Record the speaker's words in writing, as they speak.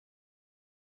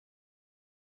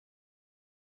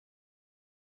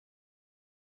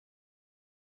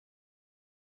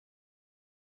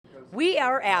We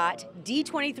are at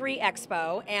D23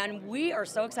 Expo, and we are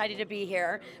so excited to be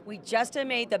here. We just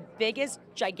made the biggest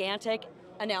gigantic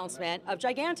announcement of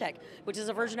Gigantic, which is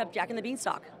a version of Jack and the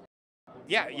Beanstalk.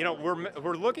 Yeah,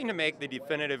 we're looking to make the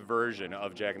definitive version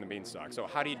of Jack and the Beanstalk. So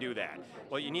how do you do that?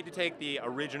 Well, you need to take the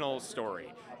original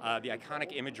story, the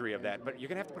iconic imagery of that, but you're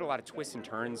gonna have to put a lot of twists and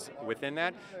turns within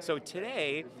that. So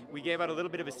today, we gave out a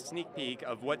little bit of a sneak peek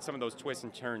of what some of those twists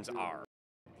and turns are.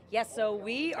 Yes, so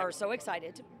we are so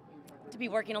excited to be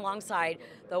working alongside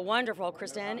the wonderful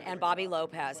Kristen and Bobby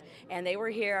Lopez. And they were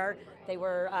here,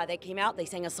 they came out, they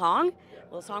sang a song, a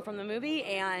little song from the movie,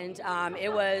 and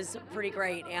it was pretty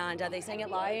great. And they sang it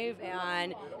live,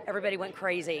 and everybody went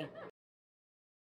crazy.